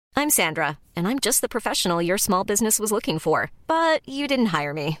I'm Sandra, and I'm just the professional your small business was looking for. But you didn't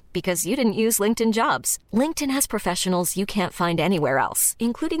hire me because you didn't use LinkedIn Jobs. LinkedIn has professionals you can't find anywhere else,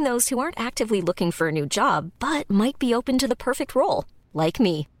 including those who aren't actively looking for a new job, but might be open to the perfect role, like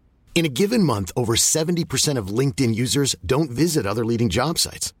me. In a given month, over 70% of LinkedIn users don't visit other leading job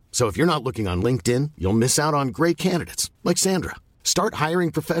sites. So if you're not looking on LinkedIn, you'll miss out on great candidates like Sandra. Start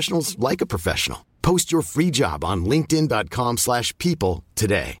hiring professionals like a professional. Post your free job on linkedin.com/people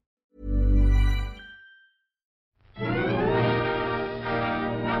today.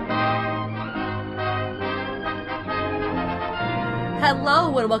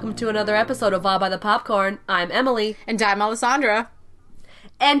 Hello and welcome to another episode of All by the Popcorn. I'm Emily. And I'm Alessandra.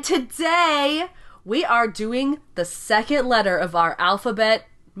 And today we are doing the second letter of our alphabet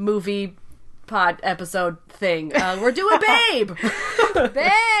movie pod episode thing. We're doing Babe!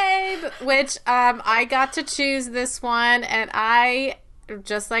 Babe! Which I got to choose this one, and I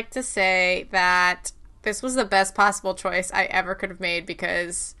just like to say that this was the best possible choice I ever could have made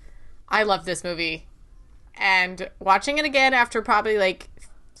because I love this movie. And watching it again after probably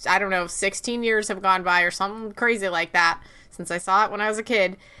 16 years have gone by or something crazy like that since I saw it when I was a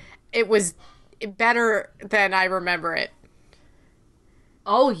kid, it was better than I remember it.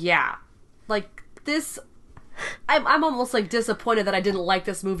 Oh, yeah. I'm almost, disappointed that I didn't like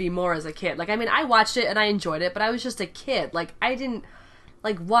this movie more as a kid. I watched it and I enjoyed it, but I was just a kid. I didn't...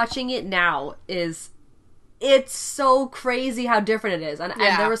 watching it now it's so crazy how different it is. And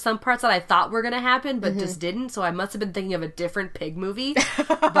there were some parts that I thought were going to happen, but just didn't, so I must have been thinking of a different pig movie.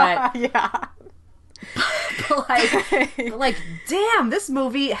 But... yeah. but damn, this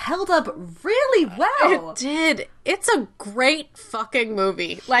movie held up really well. It did. It's a great fucking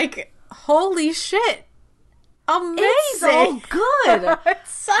movie. Holy shit. Amazing. It's so good.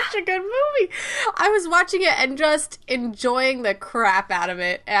 It's such a good movie. I was watching it and just enjoying the crap out of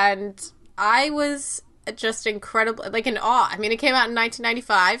it. And I was just incredible, in awe. It came out in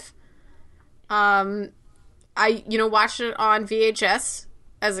 1995. I watched it on VHS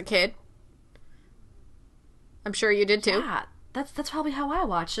as a kid. I'm sure you did too. Yeah, that's probably how I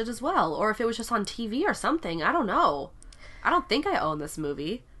watched it as well. Or if it was just on TV or something. I don't know. I don't think I own this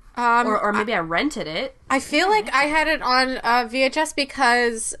movie. Or maybe I rented it. I feel like I had it on VHS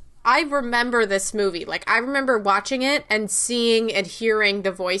because I remember this movie. I remember watching it and seeing and hearing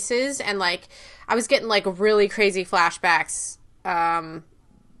the voices. And, I was getting, really crazy flashbacks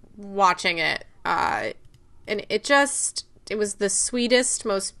watching it. And it was the sweetest,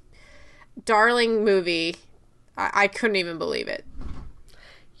 most darling movie. I couldn't even believe it.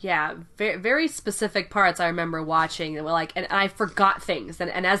 Yeah, very, very specific parts I remember watching, and and I forgot things,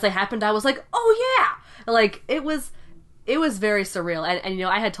 and as they happened, I was like, oh yeah, it was very surreal, and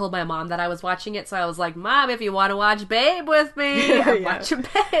I had told my mom that I was watching it, so I was like, Mom, if you want to watch Babe with me, I'm watching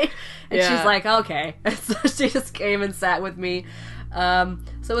Babe, and she's like, okay, so she just came and sat with me. So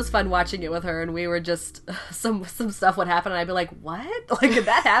it was fun watching it with her, and we were just, some stuff would happen, and I'd be like, what? Did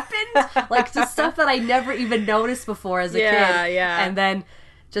that happen? Just stuff that I never even noticed before as a kid. Yeah. And then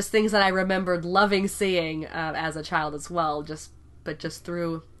just things that I remembered loving seeing as a child as well, but just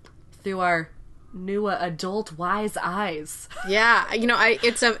through our new adult wise eyes. Yeah,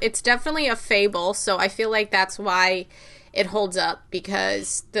 it's definitely a fable, so I feel like that's why it holds up,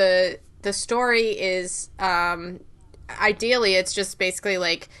 because the story is... ideally, it's just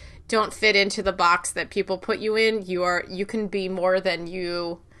basically don't fit into the box that people put you in. You can be more than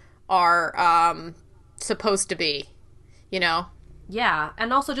you are supposed to be, Yeah,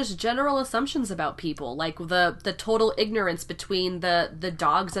 and also just general assumptions about people, the total ignorance between the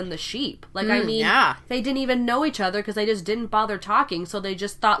dogs and the sheep. Yeah. They didn't even know each other because they just didn't bother talking, so they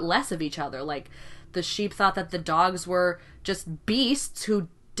just thought less of each other. The sheep thought that the dogs were just beasts who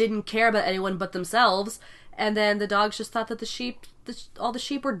didn't care about anyone but themselves. And then the dogs just thought that all the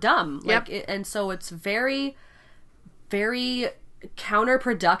sheep were dumb. Yep. And so it's very, very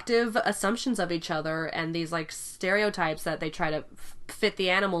counterproductive assumptions of each other, and these stereotypes that they try to fit the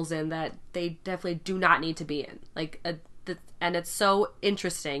animals in that they definitely do not need to be in. And it's so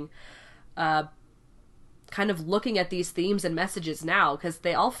interesting, kind of looking at these themes and messages now, because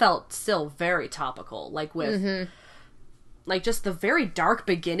they all felt still very topical. With just the very dark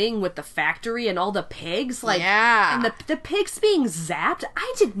beginning with the factory and all the pigs, and the pigs being zapped.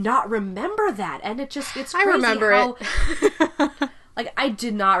 I did not remember that, and it's crazy. I remember it. I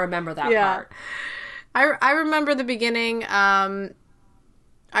did not remember that part. I remember the beginning. I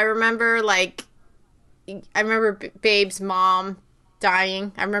remember Babe's mom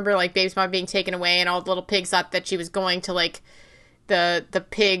dying. I remember Babe's mom being taken away, and all the little pigs thought that she was going to the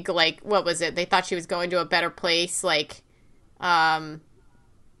pig, what was it? They thought she was going to a better place,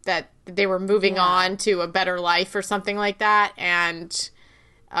 that they were moving on to a better life or something like that, and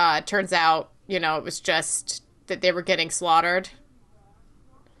it turns out, it was just that they were getting slaughtered.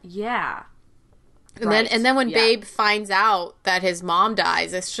 Yeah. And then when Babe finds out that his mom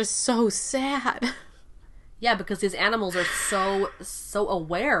dies, it's just so sad. Yeah, because these animals are so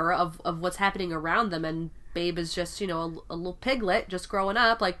aware of what's happening around them, and Babe is just, a little piglet just growing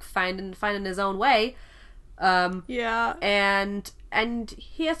up, like finding his own way. Yeah. And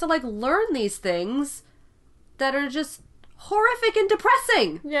he has to like learn these things that are just horrific and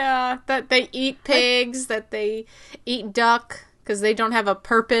depressing. Yeah, that they eat pigs, that they eat duck because they don't have a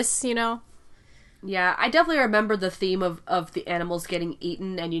purpose, Yeah, I definitely remember the theme of the animals getting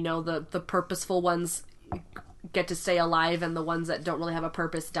eaten, and the purposeful ones get to stay alive and the ones that don't really have a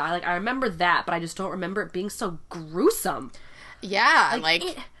purpose die. Like, I remember that, but I just don't remember it being so gruesome. Yeah,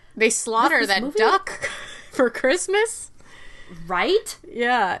 they slaughter that movie? Duck for Christmas. Right?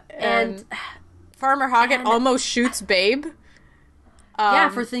 Yeah, and Farmer Hoggett almost shoots Babe.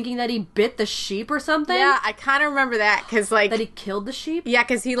 For thinking that he bit the sheep or something. Yeah, I kind of remember that, because that he killed the sheep. Yeah,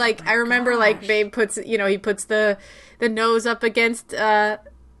 because he I remember Babe puts he puts the nose up against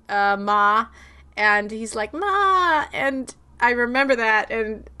Ma, and he's like, Ma, and I remember that,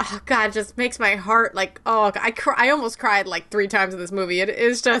 and oh god, it just makes my heart I almost cried 3 times in this movie. It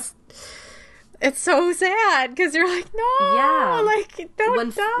is just. It's so sad, because you're like, no,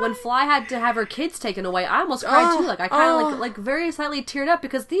 don't die. When Fly had to have her kids taken away, I almost cried too. I kind of very slightly teared up,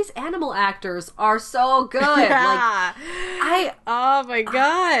 because these animal actors are so good. Yeah. Oh my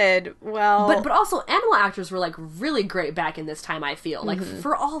god. Well, but also animal actors were really great back in this time. I feel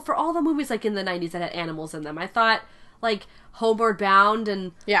for all the movies in the 90s that had animals in them, I thought Homeward Bound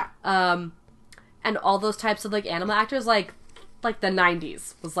and and all those types of animal actors the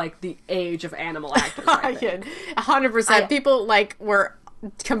 90s was the age of animal actors. I think. 100%. People were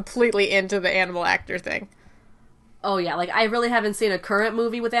completely into the animal actor thing. Oh yeah, I really haven't seen a current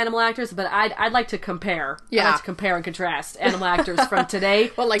movie with animal actors, but I'd like to compare. Yeah, I'd like to compare and contrast animal actors from today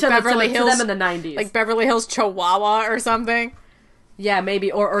to Beverly Hills, to them in the 90s, like Beverly Hills Chihuahua or something. Yeah,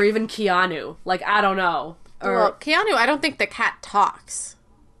 maybe, or even Keanu. I don't know. Well, Keanu, I don't think the cat talks.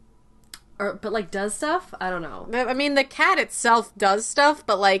 But does stuff? I don't know. I mean, the cat itself does stuff,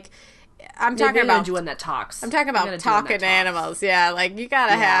 but I'm talking about doing that talks. I'm talking about talking animals. Yeah, you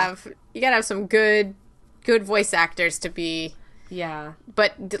gotta have some good voice actors to be. Yeah.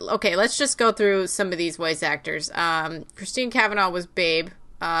 But okay, let's just go through some of these voice actors. Christine Cavanaugh was Babe.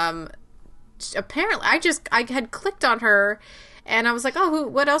 Apparently, I had clicked on her, and I was like, oh,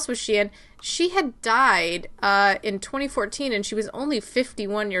 what else was she in? She had died in 2014, and she was only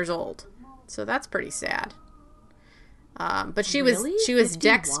 51 years old. So that's pretty sad. But she was 51?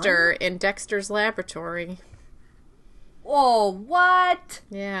 Dexter in Dexter's Laboratory. Oh, what?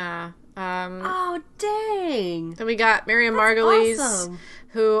 Yeah. Oh, dang. Then we got Miriam Margolyes,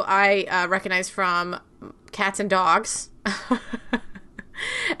 who I recognize from Cats and Dogs.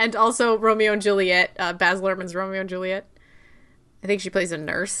 And also Romeo and Juliet, Baz Luhrmann's Romeo and Juliet. I think she plays a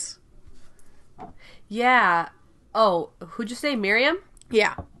nurse. Yeah. Oh, who'd you say, Miriam?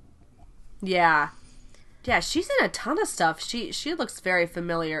 Yeah. Yeah. Yeah, she's in a ton of stuff. She looks very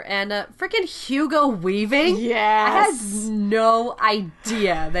familiar. And freaking Hugo Weaving? Yes. I had no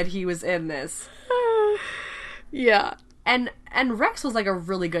idea that he was in this. Yeah. And Rex was a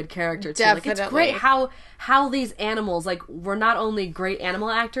really good character too. Definitely. It's great how these animals were not only great animal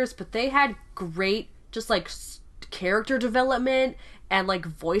actors, but they had great just character development and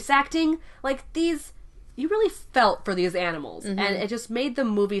voice acting. These, you really felt for these animals, and it just made the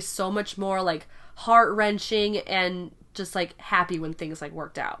movie so much more heart-wrenching and just happy when things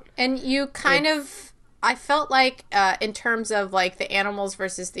worked out. And you I felt in terms of the animals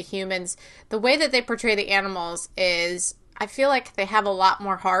versus the humans, the way that they portray the animals is, I feel like they have a lot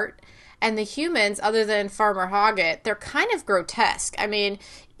more heart, and the humans, other than Farmer Hoggett, they're kind of grotesque. I mean,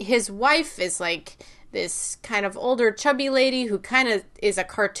 his wife is this kind of older chubby lady who kind of is a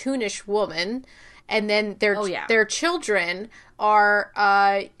cartoonish woman. And then their children are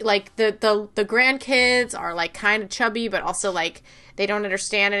the grandkids are kind of chubby, but also they don't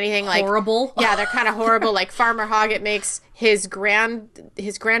understand anything. Horrible. Yeah, they're kind of horrible. Farmer Hoggett makes his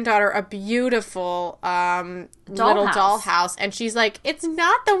granddaughter a beautiful little dollhouse, and she's like, it's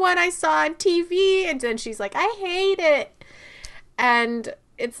not the one I saw on TV, and then she's like, I hate it, and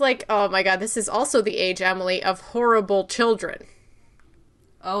it's oh my god, this is also the age, Emily, of horrible children.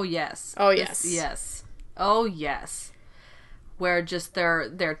 Oh, yes. Oh, yes. Yes. Oh, yes. Where just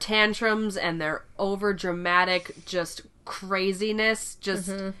their tantrums and their over-dramatic just craziness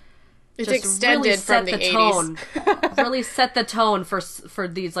just... It's just extended really from set the the 80s. tone. Really set the tone for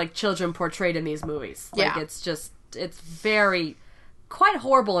these like children portrayed in these movies. Like Yeah. it's very quite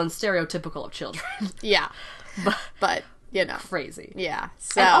horrible and stereotypical of children. Yeah. But you know. Crazy. Yeah.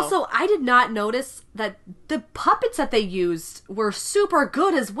 So And also, I did not notice that the puppets that they used were super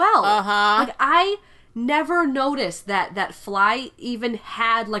good as well. Uh-huh. Like, I never noticed that Fly even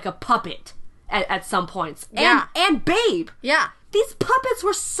had, like, a puppet at some points. Yeah. And Babe. yeah. These puppets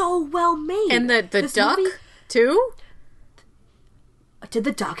were so well made. And the This duck movie- too? Did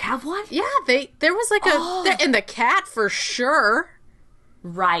the duck have one? Yeah, there was like and the cat for sure.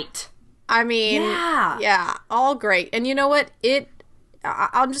 Right. I mean, Yeah. yeah, all great. And you know what?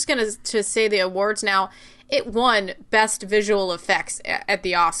 I'm just going to say the awards now. It won Best Visual Effects at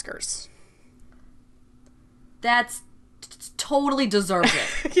the Oscars. That's totally deserved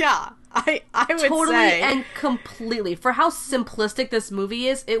it. Yeah, I would Totally say. and completely. For how simplistic this movie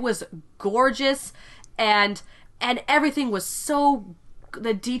is, it was gorgeous, and everything was so.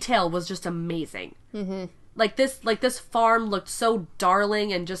 The detail was just amazing. Mm-hmm. Like this farm looked so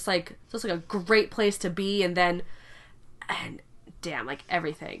darling and just like a great place to be, and damn, like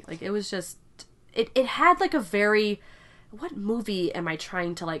everything. Like it was just it had like a very. What movie am I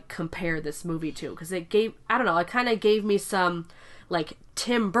trying to like compare this movie to? Because it gave, I don't know, it kind of gave me some like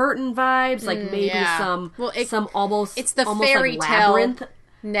Tim Burton vibes, like maybe yeah. some Well, some almost it's the almost fairy like tale labyrinth of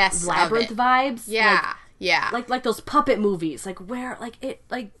it. vibes. Yeah, yeah. like those puppet movies, like where like it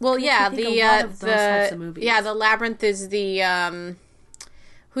like. Well, makes yeah, me think a lot of those types of movies. the Labyrinth is the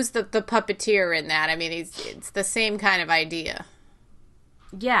who's the puppeteer in that? I mean, it's the same kind of idea.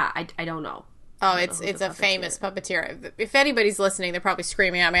 Yeah, I don't know. Oh, it's a famous puppeteer. If anybody's listening, they're probably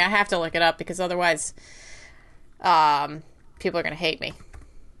screaming at me. I have to look it up because otherwise, people are going to hate me.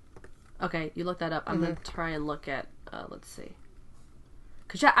 Okay, you look that up. I'm gonna try and look at. Let's see.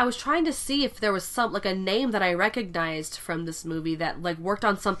 Cause yeah, I was trying to see if there was some like a name that I recognized from this movie that like worked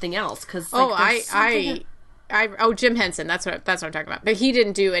on something else. Cause like, Jim Henson. That's what I'm talking about. But he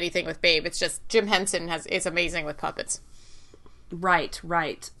didn't do anything with Babe. It's just Jim Henson is amazing with puppets. Right.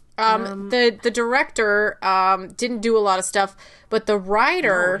 The director didn't do a lot of stuff, but the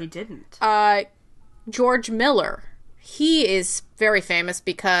writer, No, he didn't. George Miller, he is very famous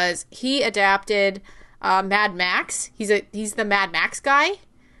because he adapted Mad Max. He's the Mad Max guy,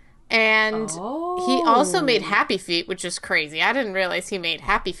 and he also made Happy Feet, which is crazy. I didn't realize he made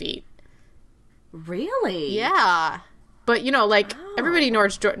Happy Feet. Really? Yeah, but you know, like everybody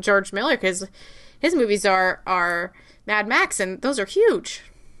knows George Miller because his movies are Mad Max, and those are huge.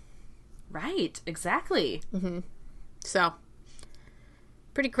 Right. Exactly. So,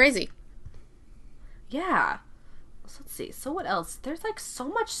 pretty crazy. Yeah. So let's see. So what else? There's like so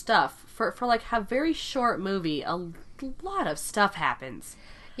much stuff for like a very short movie. A lot of stuff happens.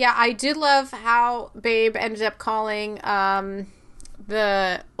 Yeah, I did love how Babe ended up calling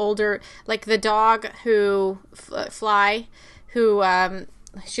the older, like the dog who Fly, who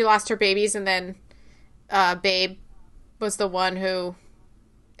she lost her babies, and then Babe was the one who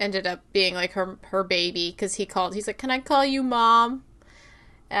ended up being like her baby because he's like, "Can I call you Mom?"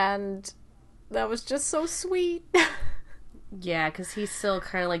 And that was just so sweet. Yeah, because he still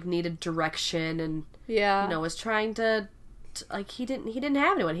kind of like needed direction, and Yeah, you know, was trying to like he didn't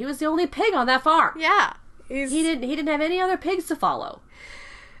have anyone. He was the only pig on that farm. yeah. He didn't have any other pigs to follow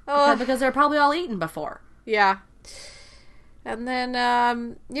Oh, because they're probably all eaten before. yeah. And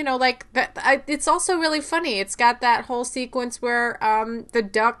then, you know, like, it's also really funny. It's got that whole sequence where the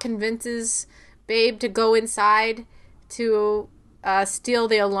duck convinces Babe to go inside to steal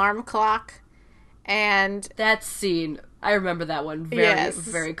the alarm clock. And That scene, I remember that one very, Yes.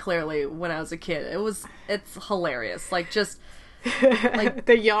 very clearly when I was a kid. It's hilarious. Like, just, like,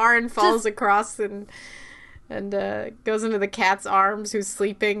 the yarn falls across and goes into the cat's arms who's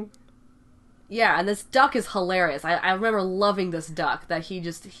sleeping. yeah, and this duck is hilarious. I remember loving this duck, that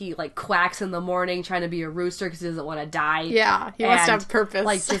he like, quacks in the morning trying to be a rooster because he doesn't want to die. Yeah, he wants to And, have purpose.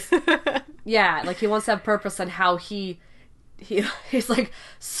 Like, just, yeah, like, he wants to have purpose, and how he's like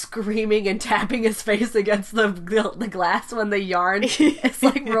screaming and tapping his face against the glass when the yarn is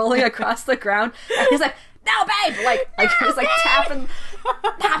like rolling across the ground. And he's like, "No, babe!" Like he's like tapping, "No,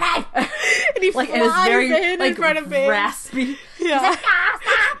 babe!" And he Like, flies and it's very in like front of Babe. raspy. Yeah. He's like, "Ah,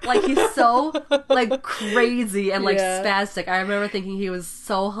 stop!" Like, he's so like crazy and like Yeah. spastic. I remember thinking he was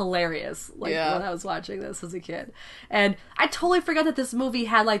so hilarious. Like, Yeah. when I was watching this as a kid, and I totally forgot that this movie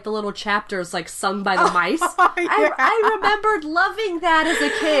had like the little chapters like sung by the mice. yeah. I remembered loving that as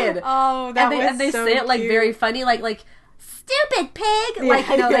a kid. Oh, that and they so say it like cute. very funny, like stupid pig. Like,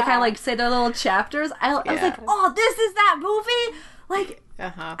 you know, they yeah. kind of like say their little chapters. I was Yeah. like, oh, this is that movie. Like,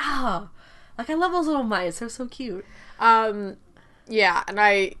 Oh, like I love those little mice. They're so cute. Yeah, and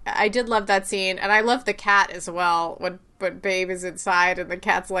I did love that scene, and I love the cat as well when Babe is inside and the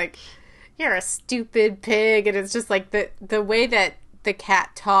cat's like, "You're a stupid pig," and it's just like the way that the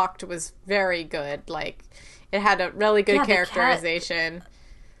cat talked was very good. Like, it had a really good characterization.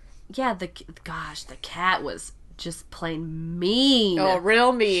 The cat was just plain mean. Oh,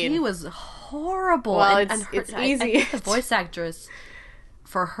 real mean. She was horrible. Well, it's easy. I think the voice actress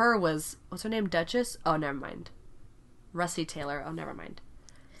for her what's her name? Duchess? Oh, never mind. Rusty Taylor. Oh, never mind.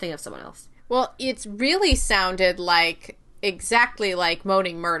 Think of someone else. Well, it really sounded like exactly like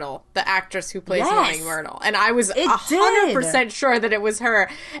Moaning Myrtle, the actress who plays Moaning Myrtle. And I was 100% sure that it was her.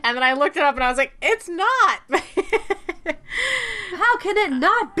 And then I looked it up and I was like, it's not. How can it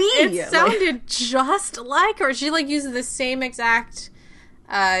not be? It sounded just like her. She like uses the same exact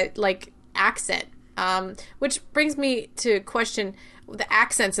like accent. Which brings me to question the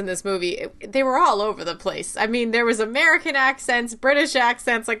accents in this movie. They were all over the place. I mean, there was American accents, British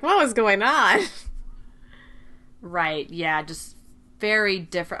accents, like what was going on? Right, yeah, just very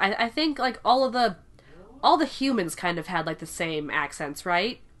different. I think like all the humans kind of had like the same accents,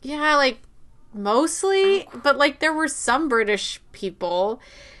 right? Yeah, like mostly, but like there were some British people.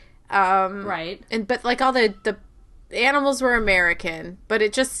 Right. But like all the animals were American, but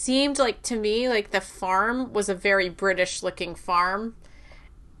it just seemed like to me like the farm was a very British looking farm.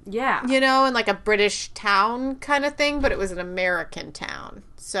 Yeah. You know, in like a British town kind of thing, but it was an American town.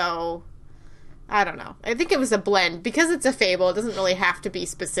 So I don't know. I think it was a blend. Because it's a fable, it doesn't really have to be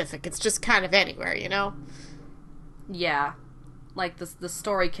specific. It's just kind of anywhere, you know? Yeah. Like, the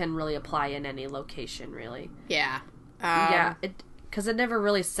story can really apply in any location, really. Yeah. Yeah, because it never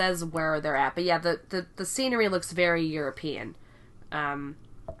really says where they're at. But yeah, the scenery looks very European. But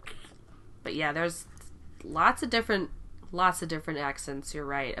yeah, there's lots of different accents. You're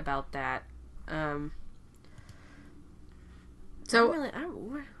right about that. I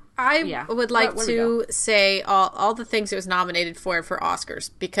would like to say all the things it was nominated for Oscars,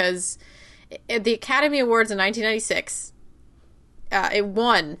 because at the Academy Awards in 1996, it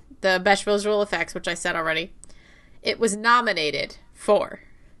won the Best Visual Effects, which I said already. It was nominated for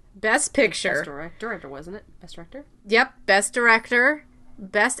Best Picture. Best Director, wasn't it? Best Director? Yep, Best Director,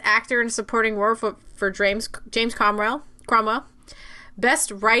 Best Actor in a Supporting Role for James Cromwell,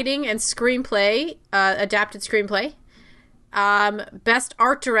 Best Writing and Screenplay, Adapted Screenplay, Best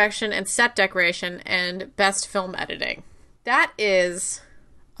Art Direction and Set Decoration, and Best Film Editing. That is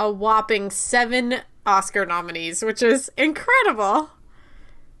a whopping 7 Oscar nominees, which is incredible.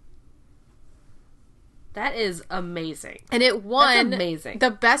 That is amazing. And it won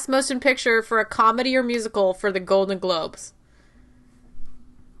the Best Motion Picture for a Comedy or Musical for the Golden Globes.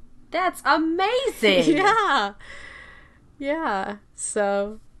 That's amazing. Yeah. Yeah.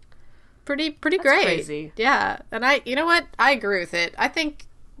 So pretty great. Crazy. Yeah. And you know what? I agree with it. I think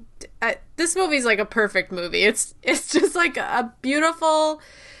this movie's like a perfect movie. It's just like a beautiful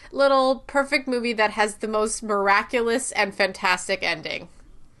little perfect movie that has the most miraculous and fantastic ending.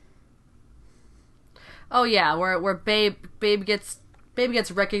 Oh yeah, where Babe gets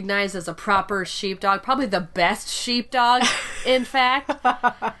recognized as a proper sheepdog, probably the best sheepdog, in fact.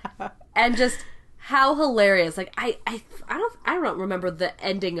 And just how hilarious! Like I don't remember the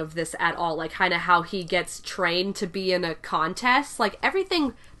ending of this at all. Like kind of how he gets trained to be in a contest. Like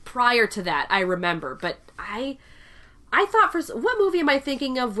everything prior to that, I remember. But I thought what movie am I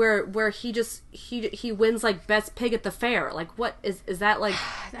thinking of where he wins like best pig at the fair? Like what is that like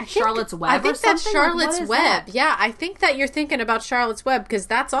Charlotte's Web? I think that's Charlotte's Web. That? Yeah, I think that you're thinking about Charlotte's Web because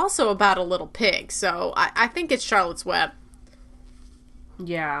that's also about a little pig. So I think it's Charlotte's Web.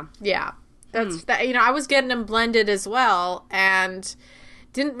 Yeah. Yeah. That's that. You know, I was getting them blended as well, and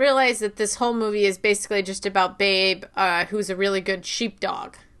didn't realize that this whole movie is basically just about Babe, who's a really good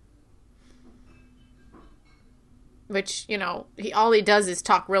sheepdog. Which, you know, all he does is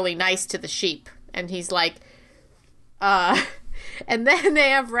talk really nice to the sheep. And he's like, and then they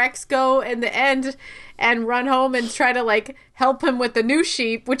have Rex go in the end and run home and try to, like, help him with the new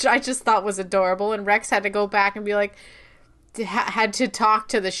sheep, which I just thought was adorable. And Rex had to go back and be like, had to talk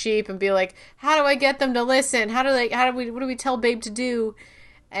to the sheep and be like, how do I get them to listen? What do we tell Babe to do?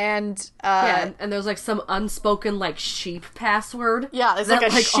 And and there's like some unspoken like sheep password. Yeah, it's that,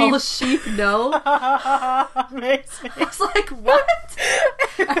 like a like sheep. all the sheep know. Amazing. I was like, what?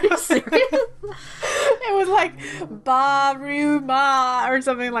 Are you serious? It was like Ba Ru Ma or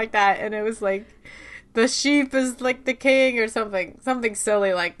something like that, and it was like the sheep is like the king or something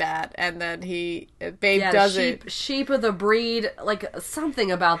silly like that, and then Babe does it. Sheep of the breed, like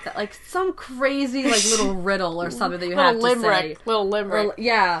something about that, like some crazy like little riddle or something that you have to say. Little limerick.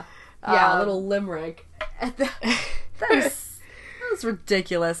 Little limerick. That was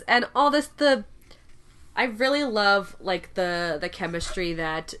ridiculous, and all this I really love like the chemistry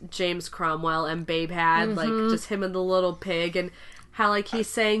that James Cromwell and Babe had, like just him and the little pig, and how like he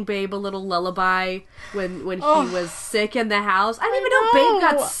sang Babe a little lullaby when he was sick in the house. I didn't even know Babe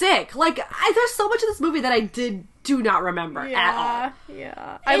got sick. Like there's so much of this movie that I do not remember at all.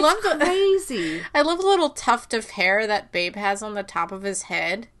 Yeah, I love crazy. I love the little tuft of hair that Babe has on the top of his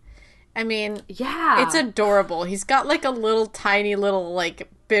head. I mean, yeah, it's adorable. He's got like a little tiny little like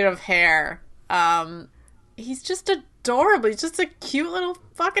bit of hair. He's just adorable. He's just a cute little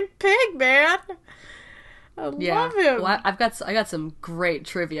fucking pig, man. I love him. Well, I got some great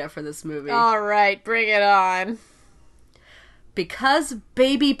trivia for this movie. All right, bring it on. Because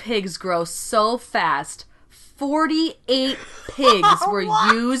baby pigs grow so fast, 48 pigs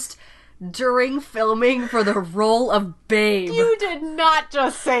were used during filming for the role of Babe. You did not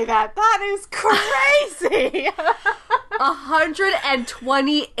just say that. That is crazy.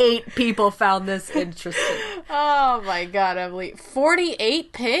 128 people found this interesting. Oh my god, Emily.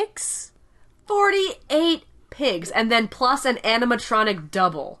 48 pigs? 48 pigs, and then plus an animatronic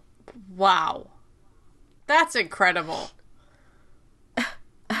double. Wow. That's incredible.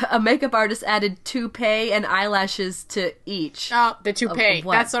 A makeup artist added toupee and eyelashes to each. Oh, the toupee.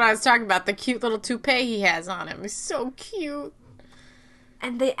 That's what I was talking about. The cute little toupee he has on him. He's so cute.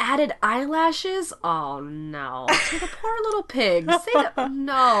 And they added eyelashes? Oh, no. To the poor little pig. Say that.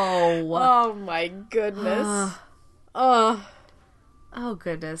 No. Oh, my goodness. Oh,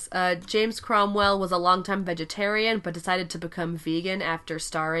 goodness. James Cromwell was a longtime vegetarian, but decided to become vegan after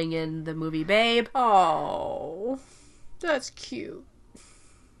starring in the movie Babe. Oh, that's cute.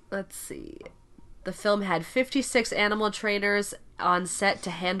 Let's see. The film had 56 animal trainers on set to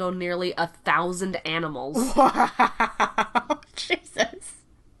handle nearly 1,000 animals. Wow. Jesus.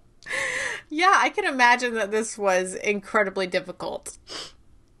 Yeah, I can imagine that this was incredibly difficult.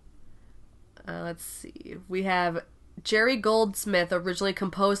 Let's see. We have Jerry Goldsmith originally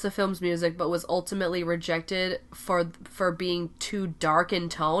composed the film's music, but was ultimately rejected for being too dark in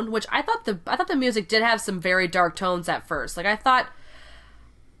tone. Which I thought the music did have some very dark tones at first. Like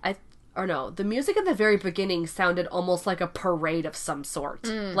the music at the very beginning sounded almost like a parade of some sort.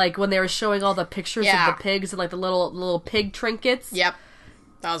 Like when they were showing all the pictures of the pigs and like the little pig trinkets. Yep.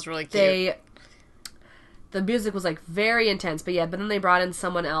 That was really cute. The music was like very intense, but then they brought in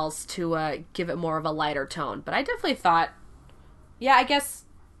someone else to give it more of a lighter tone. But I definitely thought, I guess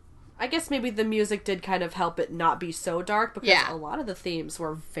maybe the music did kind of help it not be so dark, because a lot of the themes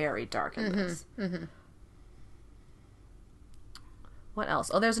were very dark in this. Mm-hmm. What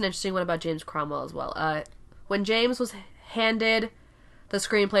else? Oh, there's an interesting one about James Cromwell as well. When James was handed the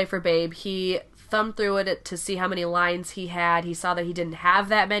screenplay for Babe, he thumbed through it to see how many lines he had. He saw that he didn't have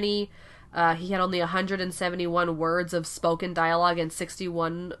that many. He had only 171 words of spoken dialogue, and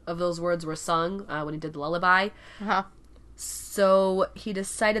 61 of those words were sung when he did the lullaby. Uh-huh. So he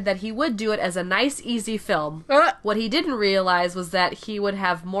decided that he would do it as a nice, easy film. What he didn't realize was that he would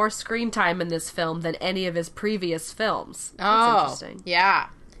have more screen time in this film than any of his previous films. That's interesting. Yeah.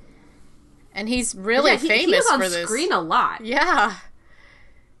 And he's really famous for this. He was on screen a lot. Yeah.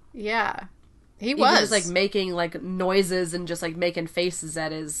 Yeah. He was. He was like making like noises and just like making faces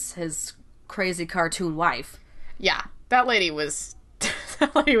at his crazy cartoon wife. Yeah. That lady was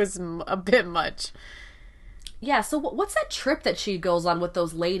a bit much. Yeah, so what's that trip that she goes on with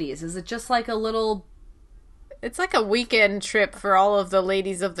those ladies? Is it just like a little... It's like a weekend trip for all of the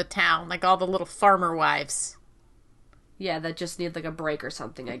ladies of the town, like all the little farmer wives. Yeah, that just need like a break or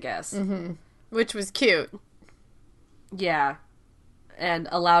something, I guess. Mm-hmm. Which was cute. Yeah. And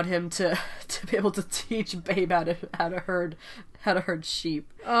allowed him to be able to teach Babe how to herd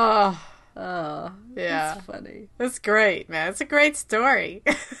sheep. Oh. Oh. Yeah. That's funny. That's great, man. It's a great story.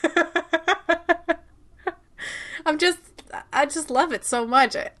 I just love it so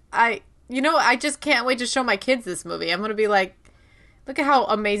much. I just can't wait to show my kids this movie. I'm going to be like, look at how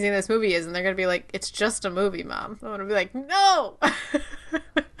amazing this movie is. And they're going to be like, it's just a movie, Mom. I'm going to be like, no!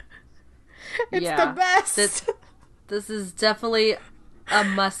 It's the best! This is definitely a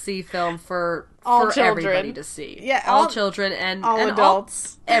must-see film for everybody to see. Yeah, all children and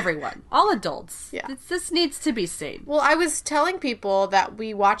adults. Everyone. All adults. Yeah. This needs to be seen. Well, I was telling people that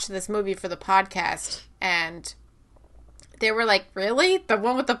we watched this movie for the podcast, and they were like, really? The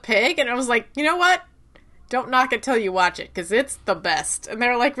one with the pig? And I was like, you know what? Don't knock it till you watch it, because it's the best. And they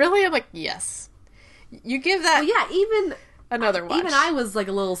were like, really? I'm like, yes. You give that yeah, even another watch. Even I was like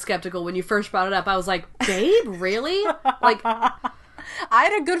a little skeptical when you first brought it up. I was like, Babe, really? Like, I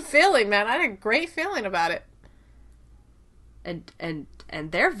had a good feeling, man. I had a great feeling about it. And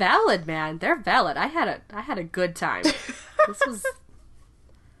they're valid, man. They're valid. I had a good time.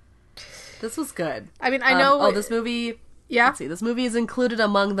 This was good. I mean, I know. This movie. Yeah. Let's see. This movie is included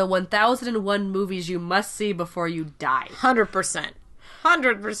among the 1001 movies you must see before you die. 100%.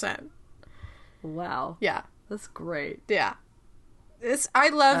 100%. Wow. Yeah. That's great. Yeah. I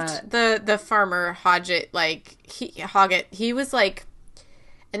loved the farmer Hoggett. Like he was like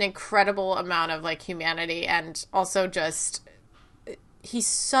an incredible amount of like humanity, and also just he's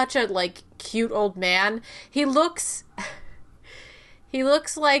such a like cute old man. He looks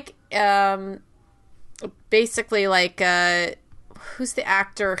like basically like who's the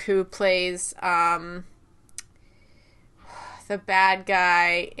actor who plays the bad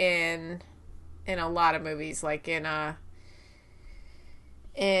guy in a lot of movies, like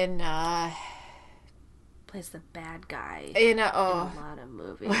Plays the bad guy in a lot of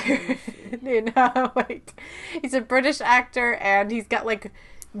movies. Wait, he's a British actor, and he's got like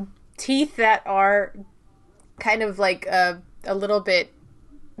teeth that are kind of like a little bit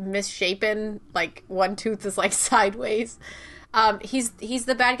misshapen. Like one tooth is like sideways. He's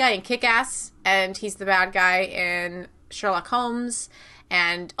the bad guy in Kick-Ass, and he's the bad guy in Sherlock Holmes,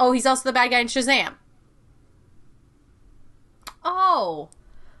 and he's also the bad guy in Shazam. Oh,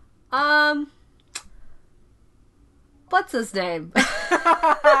 what's his name?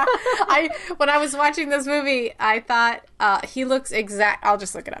 When I was watching this movie, I thought he looks exact. I'll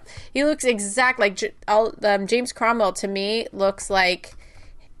just look it up. He looks exact like James Cromwell. To me, looks like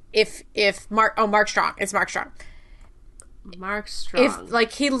if Mark Strong. It's Mark Strong. Mark Strong. If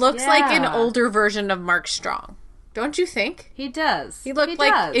like he looks like an older version of Mark Strong, don't you think? He does. He looked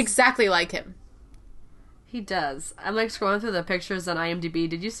exactly like him. He does. I'm like scrolling through the pictures on IMDb.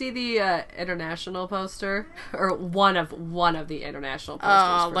 Did you see the international poster, or one of the international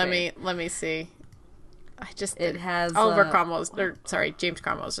posters? Oh, let me see. It has James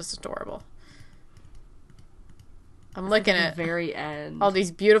Cromwell is just adorable. I'm looking at the very end. All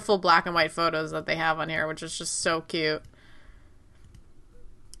these beautiful black and white photos that they have on here, which is just so cute.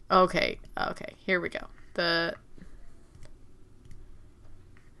 Okay, here we go. The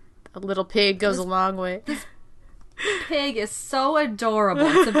little pig goes a long way. This pig is so adorable.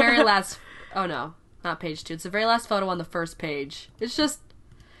 It's the very last... Oh, no. Not page 2. It's the very last photo on the first page. It's just...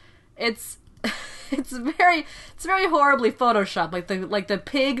 It's very horribly photoshopped. Like the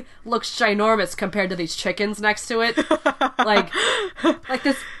pig looks ginormous compared to these chickens next to it. like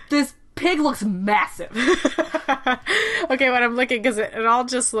this pig looks massive. Okay, when I'm looking, because it all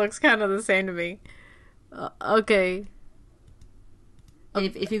just looks kind of the same to me. Okay.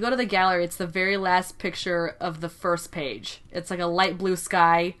 If you go to the gallery, it's the very last picture of the first page. It's like a light blue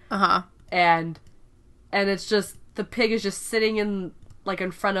sky. Uh-huh. And it's just, the pig is just sitting in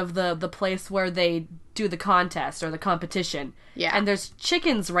front of the place where they do the contest or the competition. Yeah. And there's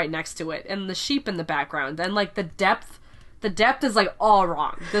chickens right next to it, and the sheep in the background. And like the depth is like all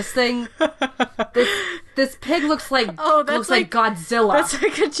wrong. This thing, this pig looks like Godzilla. That's like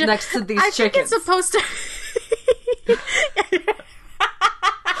next to these chickens. I think it's supposed to.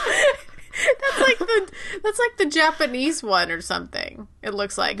 That's like the Japanese one or something. It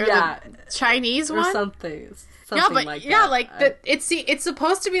looks like, or the Chinese one or something. It's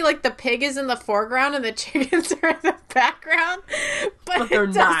supposed to be like the pig is in the foreground and the chickens are in the background, but they're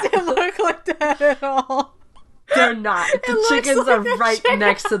not. It doesn't look like that at all. They're not. The chickens are right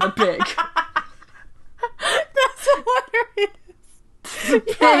next to the pig. That's hilarious. The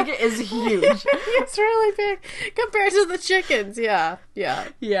pig is huge. It's really big compared to the chickens. Yeah.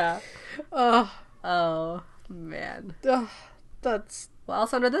 Oh man. That's... Well,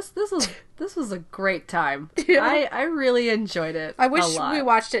 Sandra, this was a great time. Yeah. I really enjoyed it. I wish we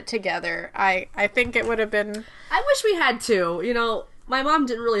watched it together. I think it would have been... I wish we had to. You know, my mom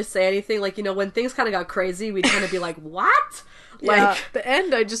didn't really say anything. Like, you know, when things kind of got crazy, we'd kind of be like, what? Like, the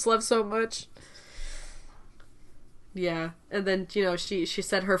end I just love so much. Yeah. And then, you know, she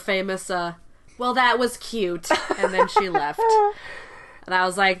said her famous, well, that was cute. And then she left. And I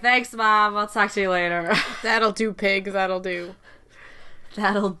was like, thanks, Mom. I'll talk to you later. That'll do, pig. That'll do.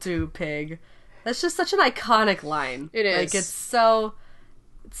 That'll do, pig. That's just such an iconic line. It is. Like, it's so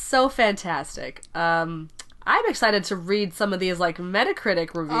fantastic. I'm excited to read some of these, like,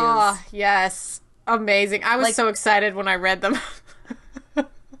 Metacritic reviews. Oh, yes. Amazing. I was so excited when I read them.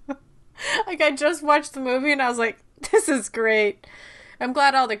 Like, I just watched the movie and I was like, this is great. I'm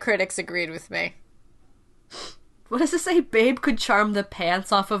glad all the critics agreed with me. What does it say? Babe could charm the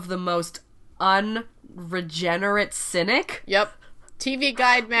pants off of the most regenerate cynic. Yep. TV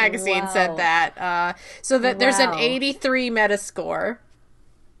Guide magazine Wow. said that. So that there's an Wow. 83 Metascore,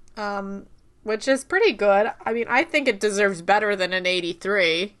 which is pretty good. I mean, I think it deserves better than an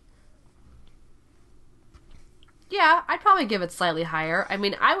 83. Yeah, I'd probably give it slightly higher. I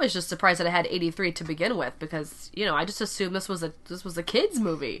mean, I was just surprised that it had 83 to begin with because, you know, I just assumed this was a kids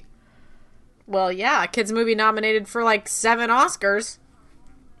movie. Well, yeah, a kids movie nominated for like 7 Oscars.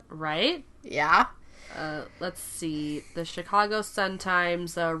 Right? Yeah. Let's see. The Chicago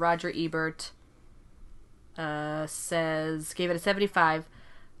Sun-Times, Roger Ebert gave it a 75.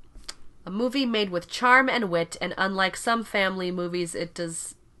 A movie made with charm and wit, and unlike some family movies, it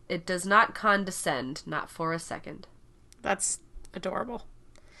does not condescend, not for a second. That's adorable.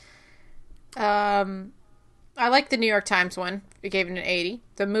 I like the New York Times one. We gave it an 80.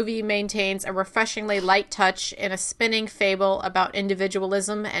 The movie maintains a refreshingly light touch in a spinning fable about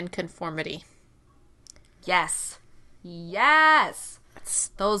individualism and conformity. Yes. Yes.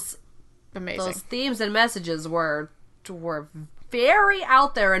 Those Amazing. themes and messages were very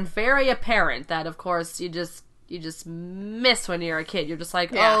out there and very apparent that, of course, you just miss when you're a kid. You're just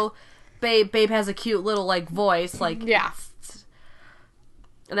like, Yeah. oh, babe has a cute little, like, voice. Like, Yeah.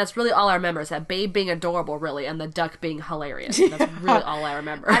 and that's really all I remember, is that Babe being adorable, really, and the duck being hilarious. That's really all I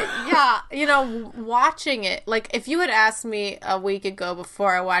remember. Yeah, you know, watching it, like, if you had asked me a week ago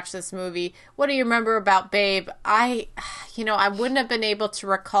before I watched this movie, what do you remember about Babe? I wouldn't have been able to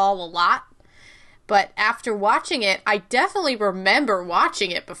recall a lot, but after watching it, I definitely remember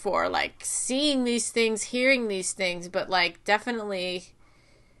watching it before, like, seeing these things, hearing these things, but, like, definitely,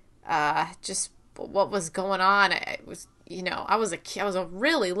 just what was going on. It was, you know, I was a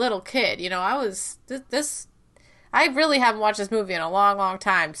really little kid, you know, I really haven't watched this movie in a long, long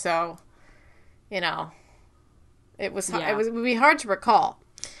time, so, you know, it would be hard to recall.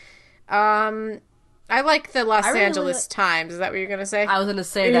 I like the Los Angeles Times. Is that what you're going to say? I was going to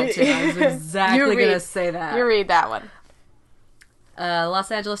say that, too. I was exactly going to say that. You read that one.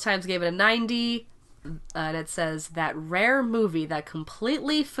 Los Angeles Times gave it a 90, and it says, that rare movie that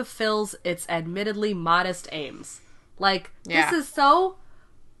completely fulfills its admittedly modest aims. Like, Yeah. this is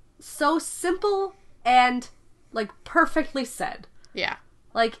so simple and, like, perfectly said. Yeah.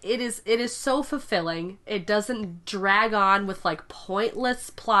 Like, it is so fulfilling. It doesn't drag on with, like, pointless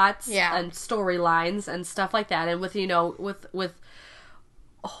plots Yeah. and storylines and stuff like that. And with, you know, with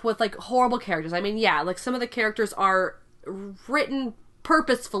like, horrible characters. I mean, yeah, like, some of the characters are written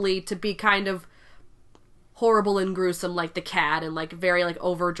purposefully to be kind of horrible and gruesome, like the cat, and, like, very, like,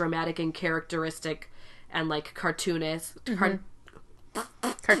 over-dramatic and characteristic and, like, cartoonish.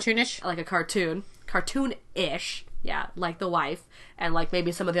 Cartoonish? Like a cartoon-ish. Yeah, like the wife, and like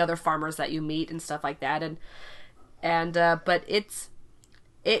maybe some of the other farmers that you meet and stuff like that, and but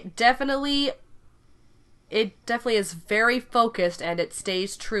it definitely is very focused, and it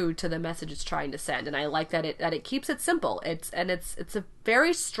stays true to the message it's trying to send, and I like that it keeps it simple. It's a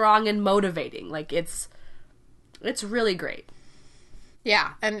very strong and motivating. Like it's really great.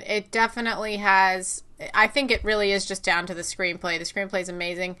 Yeah, and it definitely has. I think it really is just down to the screenplay. The screenplay is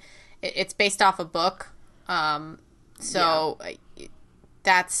amazing. It's based off a book. So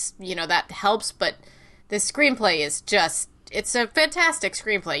that's, you know, that helps, but the screenplay is just, it's a fantastic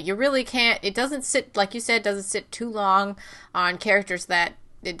screenplay. You really can't, it doesn't sit, like you said, it doesn't sit too long on characters that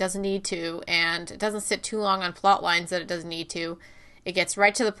it doesn't need to, and it doesn't sit too long on plot lines that it doesn't need to. It gets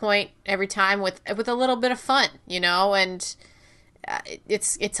right to the point every time with a little bit of fun, you know, and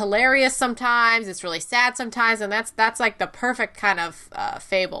it's hilarious sometimes, it's really sad sometimes, and that's like the perfect kind of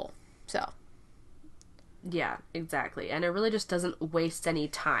fable, so. Yeah, exactly. And it really just doesn't waste any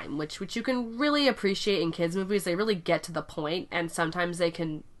time, which you can really appreciate in kids' movies. They really get to the point, and sometimes they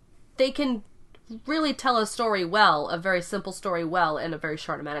can really tell a story well, a very simple story well, in a very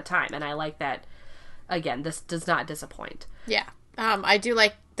short amount of time. And I like that. Again, this does not disappoint. Yeah. I do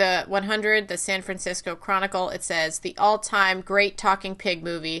like the 100, the San Francisco Chronicle. It says, the all-time great talking pig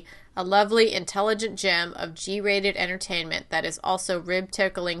movie, a lovely, intelligent gem of G-rated entertainment that is also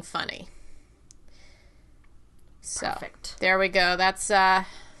rib-tickling funny. So, Perfect. there we go. That's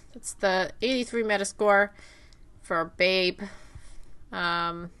the 83 Metascore for Babe.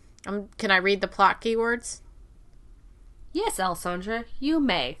 Can I read the plot keywords? Yes, Alessandra, you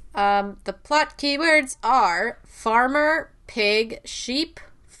may. The plot keywords are farmer, pig, sheep,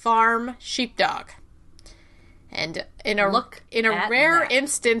 farm, sheepdog. And in a Look at rare that.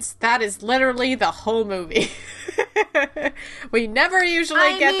 instance, that is literally the whole movie. We never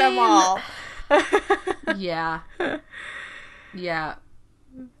usually get them all. Yeah. Yeah.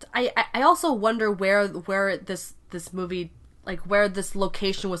 I also wonder where this movie where this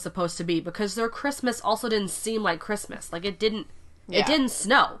location was supposed to be, because their Christmas also didn't seem like Christmas. Like, it didn't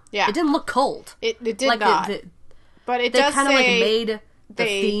snow. Yeah. It didn't look cold. It did not. But it they does kind of say made the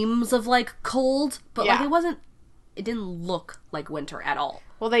themes of cold, but it didn't look like winter at all.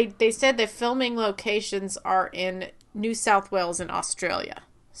 Well, they said the filming locations are in New South Wales and Australia.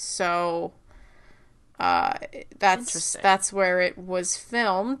 So that's where it was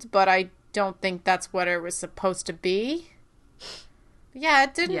filmed, but I don't think that's what it was supposed to be. Yeah,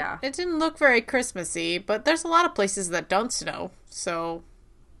 it didn't. Yeah. It didn't look very Christmassy, but there's a lot of places that don't snow, so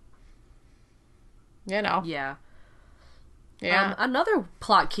Yeah. Yeah. Another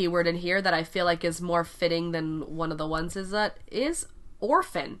plot keyword in here that I feel like is more fitting than one of the ones is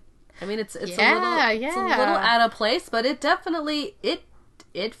orphan. I mean, it's a little out of place, but it definitely it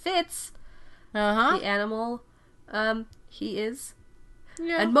fits. Uh-huh. The animal, he is,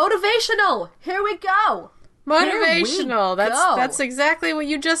 and motivational. Here we go. Motivational. That's exactly what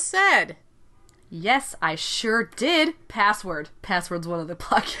you just said. Yes, I sure did. Password's one of the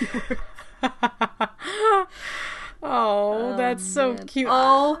plot keywords. Oh, that's so cute.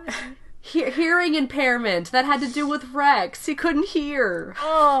 Oh, hearing impairment. That had to do with Rex. He couldn't hear.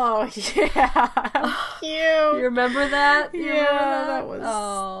 Oh, yeah. Cute. You remember that? That was...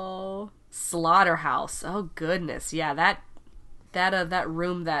 Oh. Slaughterhouse. Oh, goodness. Yeah, that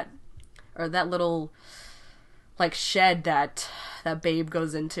room or that little, shed that Babe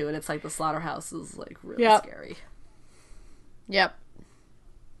goes into, and it's the slaughterhouse is, really scary. Yep.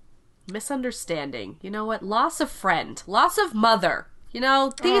 Misunderstanding. You know what? Loss of friend. Loss of mother. You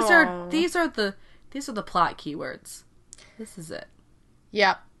know, these are the plot keywords. This is it.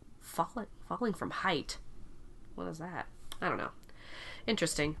 Yep. Falling from height. What is that? I don't know.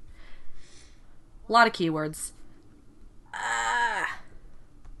 Interesting. A lot of keywords.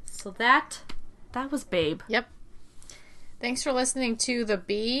 So that was Babe. Yep. Thanks for listening to the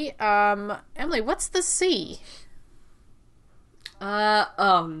B. Emily, what's the C?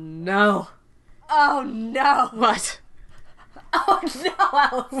 Oh no. Oh no. What? Oh no,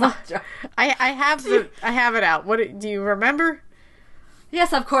 Alessandra. I have it out. What do you remember?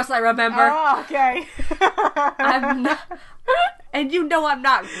 Yes, of course I remember. Oh, okay. I'm not, and you know I'm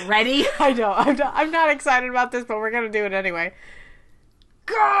not ready. I know. I'm not excited about this, but we're gonna do it anyway.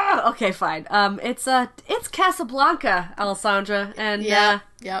 Okay, fine. It's Casablanca, Alessandra, and we're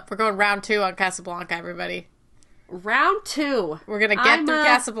going round 2 on Casablanca, everybody. Round 2. We're gonna get through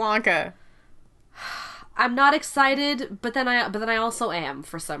Casablanca. I'm not excited, but then I also am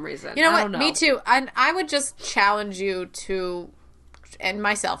for some reason. You know what? Me too. And I would just challenge you to, and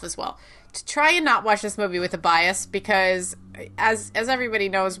myself as well, to try and not watch this movie with a bias, because as everybody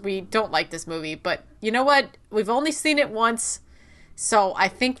knows, we don't like this movie. But you know what? We've only seen it once. So I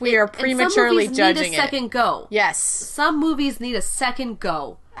think we are prematurely judging it. Some movies need a second go. Yes. Some movies need a second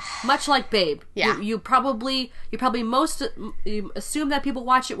go. Much like Babe. Yeah. You probably you assume that people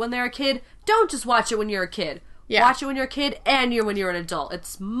watch it when they're a kid. Don't just watch it when you're a kid. Yeah. Watch it when you're a kid and when you're an adult.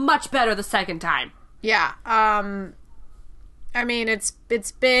 It's much better the second time. Yeah. I mean, it's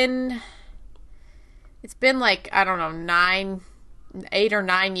been I don't know, 8 or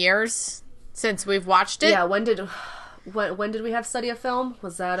 9 years since we've watched it. Yeah, when did we have Study of Film?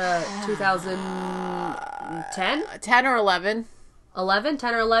 Was that 2010? 10 or 11.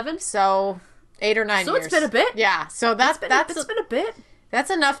 10 or 11? So 8 or 9 years. So it's been a bit. Yeah. So that's been a bit. That's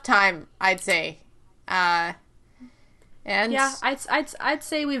enough time, I'd say. And yeah, I'd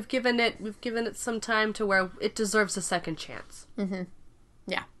say we've given it some time to where it deserves a second chance. Mm-hmm.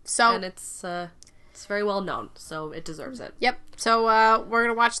 Yeah. So and it's very well known, so it deserves it. Yep. So we're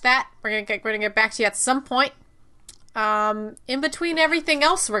gonna watch that. We're gonna get back to you at some point. In between everything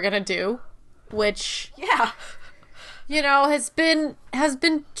else we're gonna do, which has been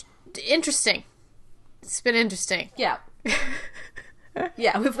interesting. It's been interesting. Yeah.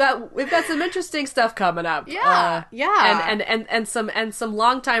 Yeah, we've got some interesting stuff coming up. Yeah, and some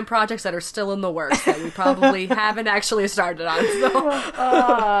long-time projects that are still in the works that we probably haven't actually started on. So,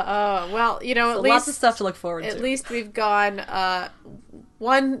 well, at least lots of stuff to look forward to. At least we've gone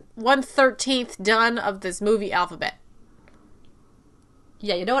 1/13 done of this movie alphabet.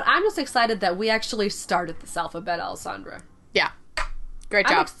 Yeah, you know what? I'm just excited that we actually started this alphabet, Alessandra. Yeah. Great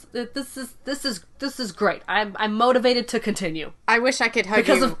job. This is great. I'm motivated to continue. I wish I could hug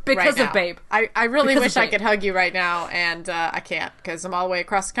because you of Babe. I really wish I could hug you right now, and I can't because I'm all the way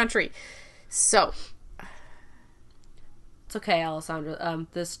across the country. So it's okay, Alessandra.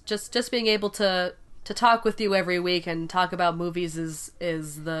 This just being able to talk with you every week and talk about movies is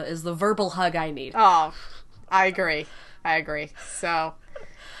the verbal hug I need. Oh, I agree. So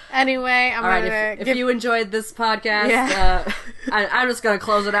Anyway, All right, if you enjoyed this podcast, I'm just going to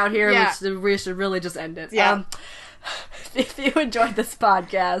close it out here. Yeah. We should really just end it. Yeah. If you enjoyed this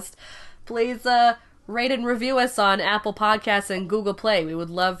podcast, please rate and review us on Apple Podcasts and Google Play. We would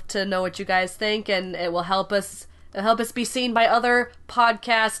love to know what you guys think, and it will help us be seen by other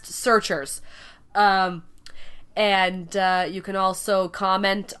podcast searchers. And you can also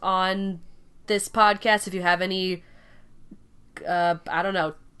comment on this podcast if you have any,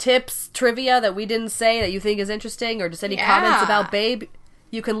 tips, trivia that we didn't say that you think is interesting, or just any comments about Babe.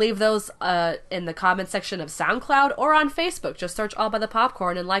 You can leave those in the comment section of SoundCloud or on Facebook. Just search All by the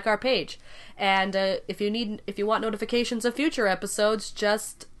Popcorn and like our page. And if you want notifications of future episodes,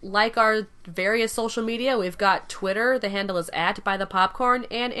 just like our various social media. We've got Twitter, the handle is @bythepopcorn,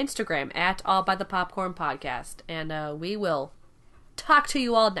 and Instagram @allbythepopcornpodcast. And we will talk to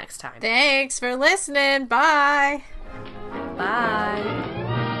you all next time. Thanks for listening. Bye. Bye.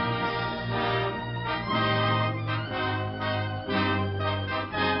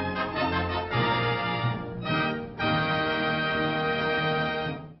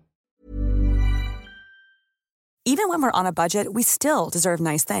 Even when we're on a budget, we still deserve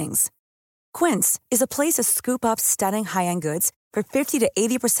nice things. Quince is a place to scoop up stunning high-end goods for 50 to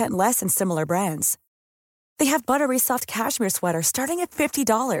 80% less than similar brands. They have buttery soft cashmere sweaters starting at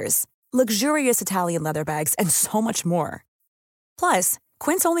 $50, luxurious Italian leather bags, and so much more. Plus,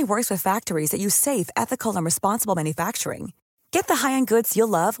 Quince only works with factories that use safe, ethical, and responsible manufacturing. Get the high-end goods you'll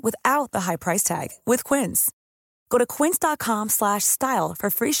love without the high price tag with Quince. Go to quince.com/style for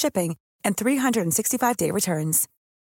free shipping and 365-day returns.